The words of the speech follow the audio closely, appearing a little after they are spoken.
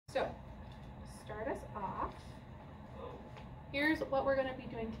start us off. Here's what we're going to be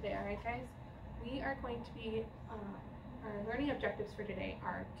doing today, all right, guys? We are going to be, our learning objectives for today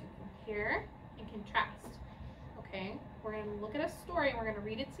are to compare and contrast, okay? We're going to look at a story and we're going to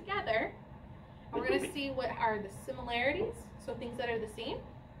read it together. And we're going to see what are the similarities, so things that are the same,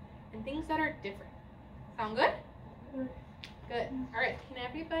 and things that are different. Sound good? Good. All right, can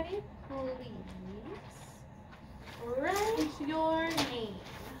everybody please write your name?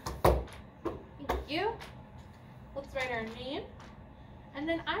 Thank you. Let's write our name. And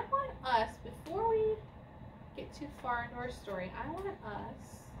then I want us, before we get too far into our story, I want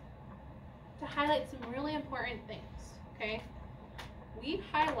us to highlight some really important things, okay? We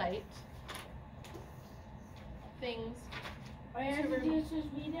highlight things. I have to do just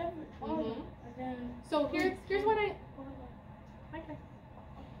read everything. So here's what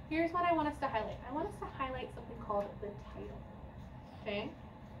here's what I want us to highlight. I want us to highlight something called the title, okay?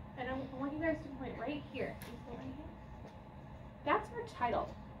 And I want you guys to point right here. Right here. That's our title.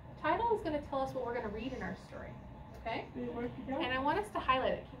 Title is going to tell us what we're going to read in our story, okay? And I want us to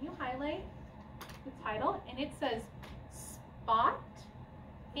highlight it. Can you highlight the title? And it says Spot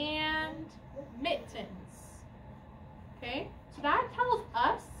and Mittens, okay? So that tells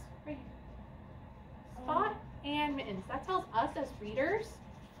us, right here, Spot and Mittens. That tells us as readers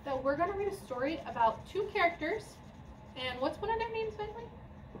that we're going to read a story about two characters. And what's one of their names, Bentley?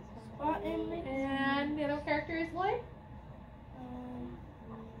 Spot and Mittens. And the other character is what?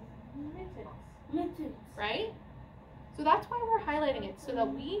 Mittens. Mittens. Right? So that's why we're highlighting it, so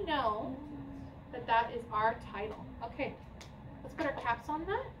that we know that that is our title. Okay, let's put our caps on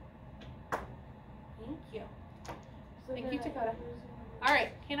that. Thank you. Thank you, Dakota. All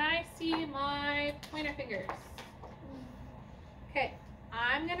right, can I see my pointer fingers? Okay,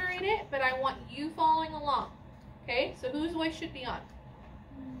 I'm gonna read it, but I want you following along. Okay, so whose voice should be on?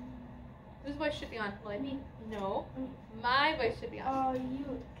 Whose voice should be on? Me. No, my voice should be on. Oh,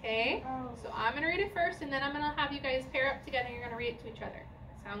 you. Okay, so I'm gonna read it first, and then I'm gonna have you guys pair up together. You're gonna read it to each other.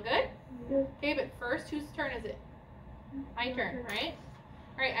 Sound good? Good. Okay, but first, whose turn is it? My turn, right?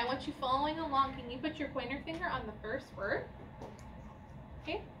 All right, I want you following along. Can you put your pointer finger on the first word?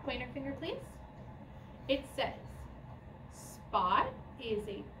 Okay, pointer finger, please. It says, Spot is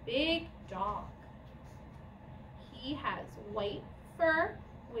a big dog. He has white fur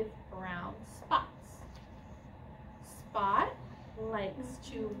with brown spots. Spot likes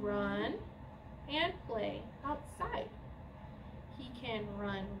to run and play outside. He can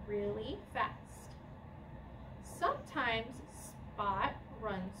run really fast. Sometimes Spot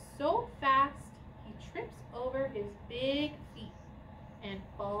runs so fast he trips over his big feet and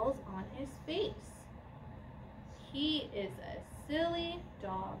falls on his face. He is a silly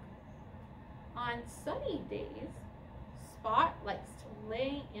dog. On sunny days, Spot likes to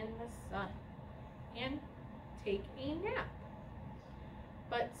lay in the sun and take a nap.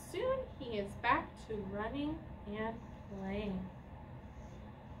 But soon he is back to running and playing.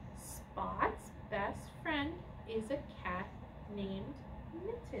 Spot's best friend is a cat named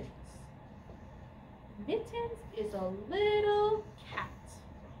Mittens. Mittens is a little cat.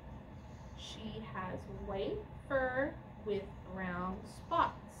 She has white fur with brown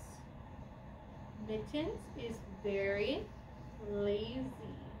spots. Mittens is very lazy.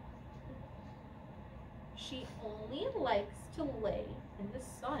 She only likes to lay in the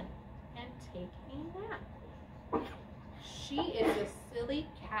sun and take a nap. She is a silly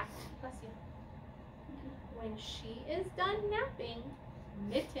cat. Bless you. When she is done napping,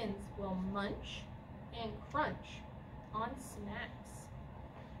 Mittens will munch and crunch on snacks.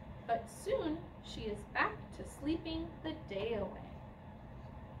 But soon she is back to sleeping the day away.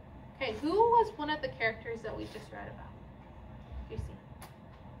 Okay, who was one of the characters that we just read about? Do you see?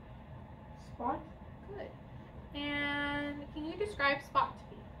 Spot. Good. And can you describe Spot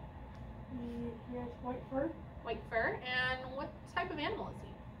to me? He has white fur. White fur. And what type of animal is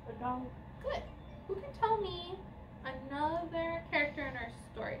he? A dog. Good. Who can tell me another character in our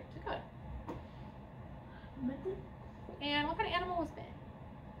story? Dakota. Mittens. And what kind of animal was Ben?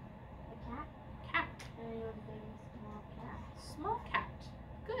 A cat. Cat. And he was a small cat. Small cat.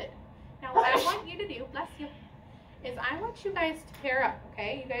 Good. Now what I want you to do, bless you, is I want you guys to pair up,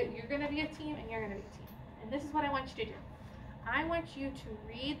 okay? You're going to be a team and you're going to be a team. And this is what I want you to do. I want you to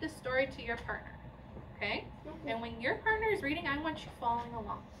read the story to your partner, okay? And when your partner is reading, I want you following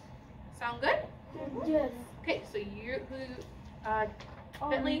along. Sound good? Yes. Okay, so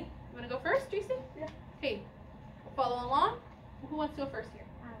Bentley, you want to go first, Tracy? Yeah. Okay, follow along. Who wants to go first here?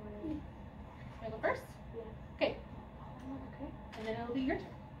 I will. Want to go first? Yeah. Okay. Okay, and then it'll be your turn.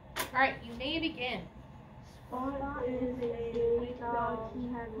 All right, you may begin. Spot is a big dog. He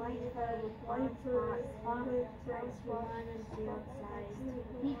has white fur with white spots, brown spots, and zero size.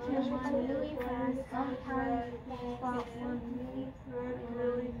 He can run really fast. Sometimes Spot runs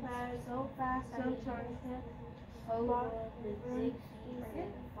really fast. So fast that he can trip over the big feet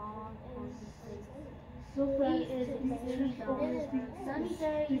and fall on his face. He is a city dog. Sunny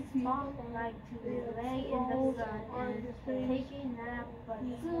days, Spot likes to lay in the sun and take a nap, but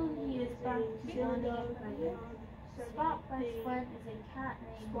soon he is back to running and playing. Spot's best friend is a cat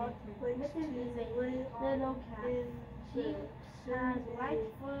named Mitten. Mitten is a little cat. She has white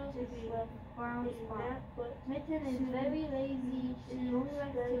fur with brown spots. Mitten is very lazy. She only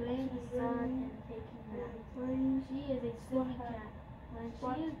likes to lay in the sun and take a nap. She is a silly cat. When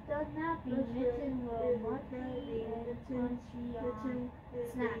she is done napping, Mitten will monkey and crunchy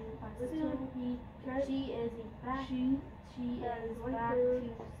snack. But soon she is back to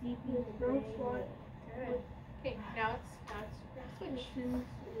sleeping the day away. Good. Okay, now it's switch.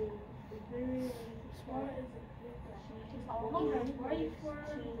 Spot is It's all He along. has white fur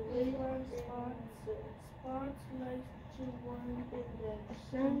with brown spots. Spot likes to run in the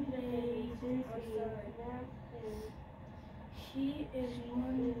sunny outside. He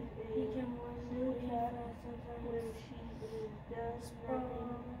can run really fast sometimes when she is done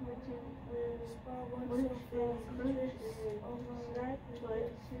napping. Spot runs so fast he trips over the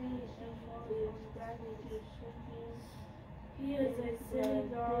tree and falls back into sleeping. He is a silly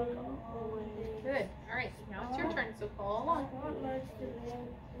dog always. Good. All right, now it's your turn, so follow along. Spot likes to lay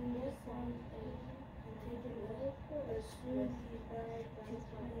in the sun and take a nap, but soon he's back to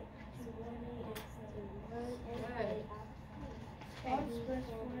running and Good. Spot's best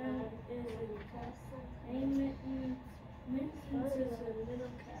friend is a cat named Mitten. Mitten is a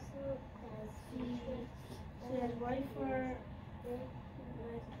little cat. She has white fur with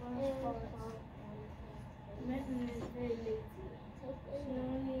brown spots. Mitten is very lazy. She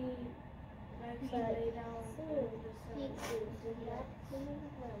only likes to lay down in the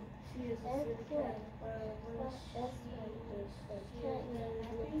sun. She is a silly cat, but when she is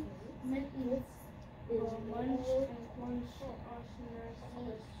napping, Mitten will munch and crunch on snacks,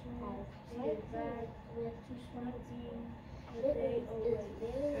 but soon she is back to sleeping the day away.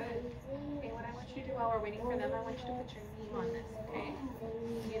 Good. Okay, what I want you to do while we're waiting for them, I want you to put your name on this, okay? Can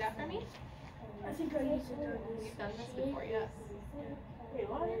you do that for me? I think I used to do this. You've done this before, yes. Wait,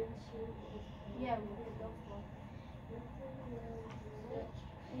 what? Yeah. I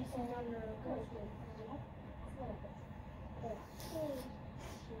used to do the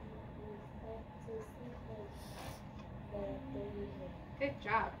Good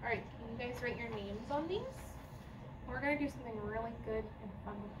job. All right, can you guys write your names on these? We're gonna do something really good and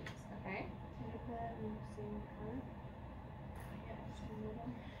fun with these, okay?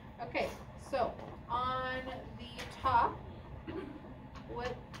 Okay, so on the top,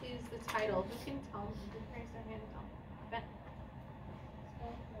 what is the title? Who can tell me? Who can raise their hand and tell me? Ben.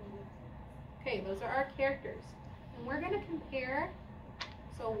 Okay, those are our characters. And we're gonna compare,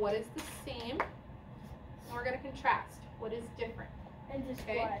 so what is the same? And we're gonna contrast. What is different? And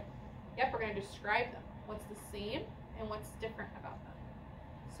describe. Yep, we're gonna describe them. What's the same and what's different about them.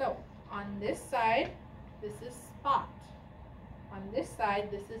 So, on this side, this is Spot. On this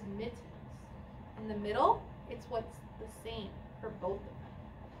side, this is Mittens. In the middle, it's what's the same for both of them.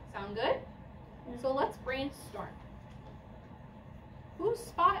 Sound good? Yeah. So let's brainstorm. Who's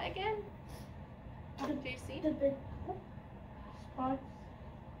Spot again? JC? The big spots.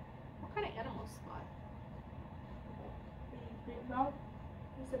 What kind of animal is Spot? The big dog.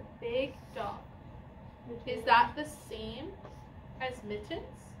 He's a big dog. Is that the same as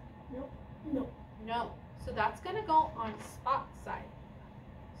Mittens? No. No. So that's gonna go on Spot's side.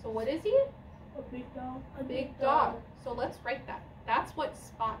 So what is he? A big dog. A big dog. So let's write that. That's what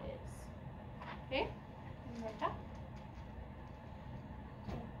Spot is. Okay? Can you write that?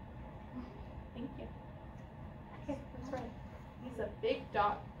 Thank you. Okay, that's right. He's a big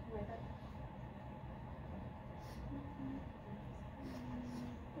dog. Can you write that?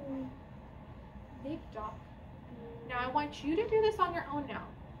 Big dog. Now I want you to do this on your own now.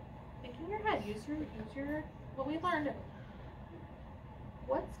 Think in your head. Use your what we learned.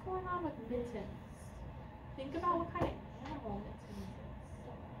 What's going on with Mittens? Think about what kind of animal Mittens is.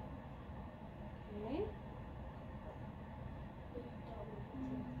 Okay.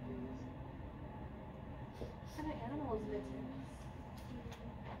 What kind of animal is Mittens?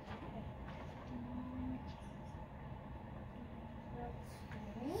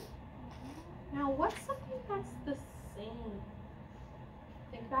 Okay. Now what's something that's the same?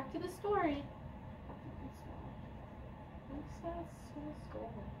 Think back to the story. What's that story?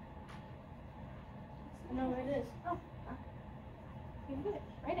 What's No, it is. Oh. You did it.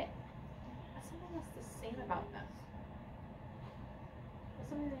 Write it. What's something that's the same about them? What's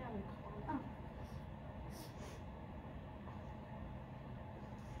something they have in common? Oh.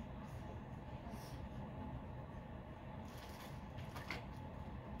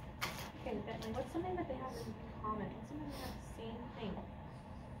 Okay, Bentley, what's something that they have in common? What's something that they have the same thing?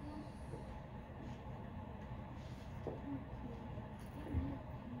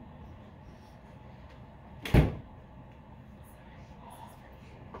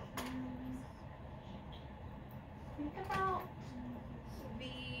 Think about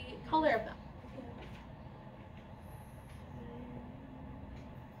the color of them.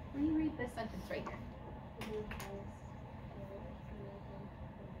 Reread this sentence right here.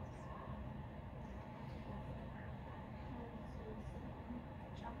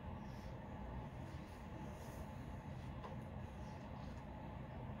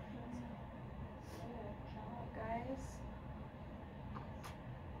 Guys,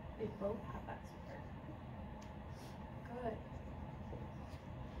 they both have that super. Good.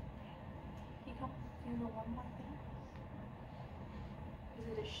 You come, do you know one more thing? Is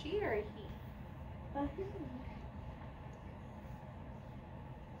it a she or a he?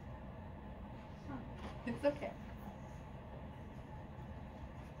 It's okay.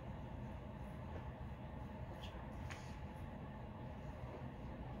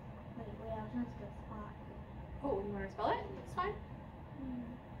 Wait, I was gonna spell spot. Oh, you want to spell it? It's fine.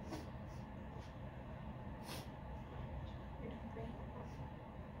 You're doing great.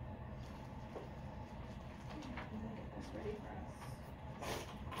 I'm gonna get this ready for us.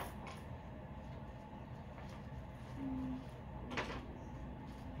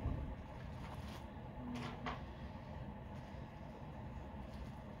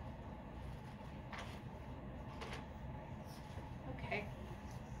 Okay.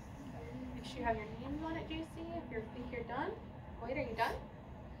 Make sure you have your name on it, JC. If you think you're done. Wait, are you done?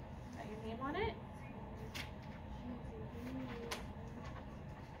 Got your name on it?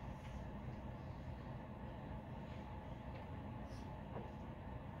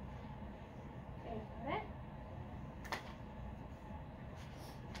 Okay, got it?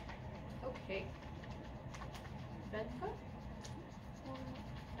 Okay. Ben good?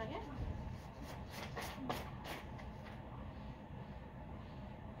 Not yet?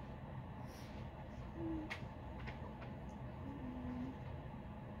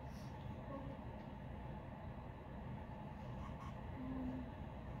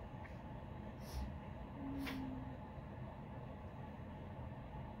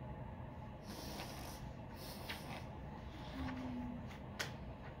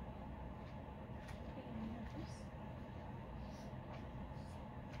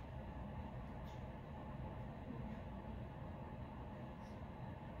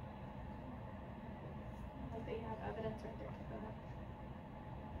 Like they have evidence right there to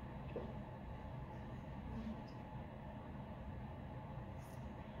go.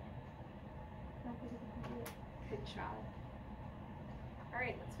 Good job. All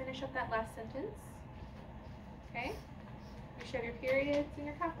right, let's finish up that last sentence. Okay. You should have your periods and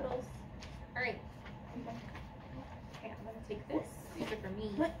your capitals. All right. Okay, I'm gonna take this. These are for me.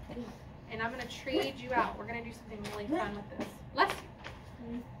 And I'm gonna trade you out. We're gonna do something really fun with this. Bless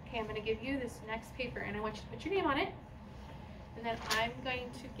you. Okay, I'm gonna give you this next paper, and I want you to put your name on it. And then I'm going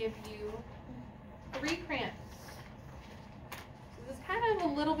to give you 3 crayons. So this is kind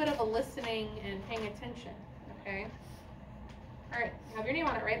of a little bit of a listening and paying attention. Okay. All right, you have your name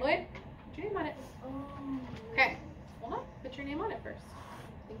on it, right, Lloyd? Put your name on it. Okay. Hold on. Put your name on it first.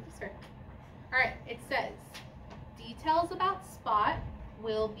 Thank you, sir. All right. It says, details about Spot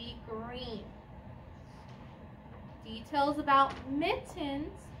will be green. Details about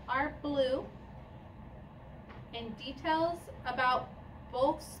Mittens are blue. And details about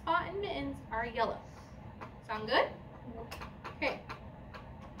both Spot and Mittens are yellow. Sound good? Okay.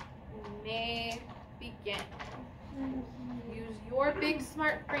 You may begin. Use your big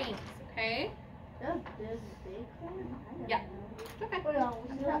smart brains, okay? There's a big one? Yeah. Okay.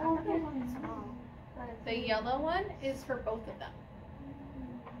 The yellow one is for both of them.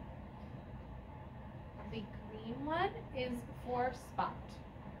 The green one is for Spot.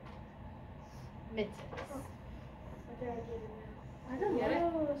 Mittens. I don't Get it?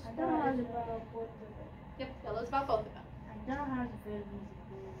 know. I don't know how to spell both of them. Yep, yellow's about both of them. I don't know how to spell music.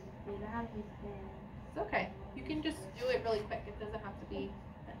 They don't have to spell. It's okay. You can just do it really quick. It doesn't have to be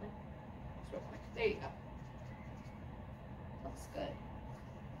Bentley. Just real quick. There you go. Looks good.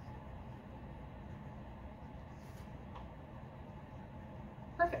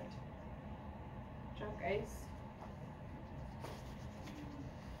 Perfect. Good job, guys.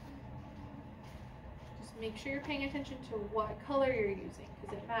 Just make sure you're paying attention to what color you're using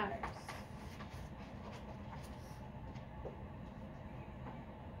because it matters.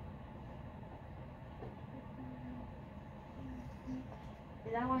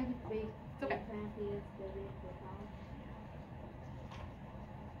 Is that why the big It's okay. fancy is the big house?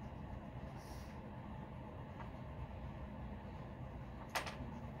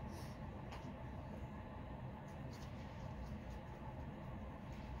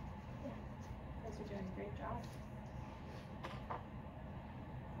 You guys are doing a great job.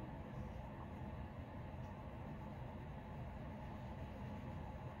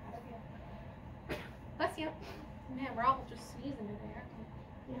 Bless you. Man, we're all just sneezing today, aren't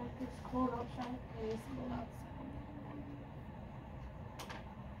we? Yeah, it's cold outside. It is cold outside.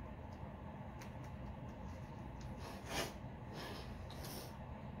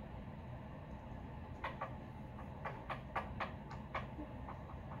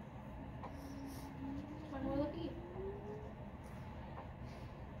 One more look at you.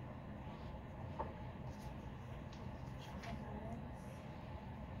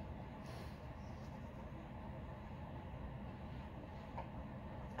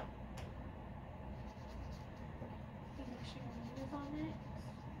 Make sure your name is on it.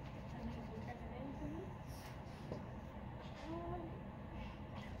 And then you can turn it in for me.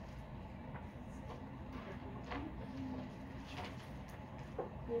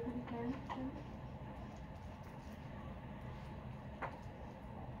 Do you think you can?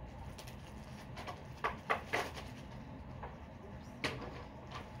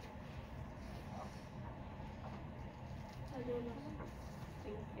 I don't know.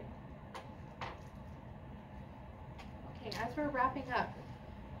 Thank you. Okay, as we're wrapping up,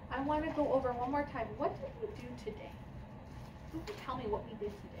 I want to go over one more time. What did we do today? Who can tell me what we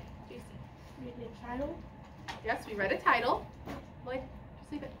did today? JC. Read the title. Yes, we read a title. Lloyd,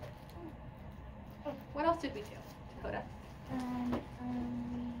 just leave it. Oh, what else did we do, Dakota? We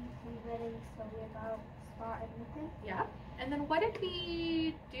read a story about Spot and Ethan. Yeah. And then what did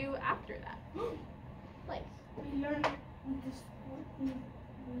we do after that? Like, We learned, we described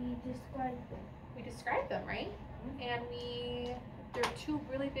them. we described them, right? And there are two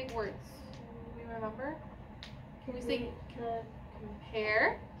really big words. Do we remember? Can we say the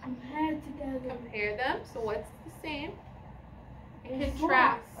compare? compare together? Compare them. So what's the same? And It's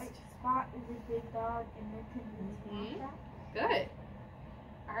contrast. Like Spot is a big dog and Ethan is a small cat. Good.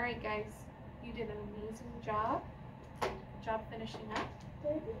 All right, guys. You did an amazing job. Good job finishing up.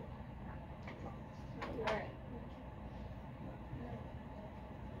 All right.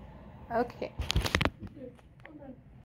 Okay. Okay.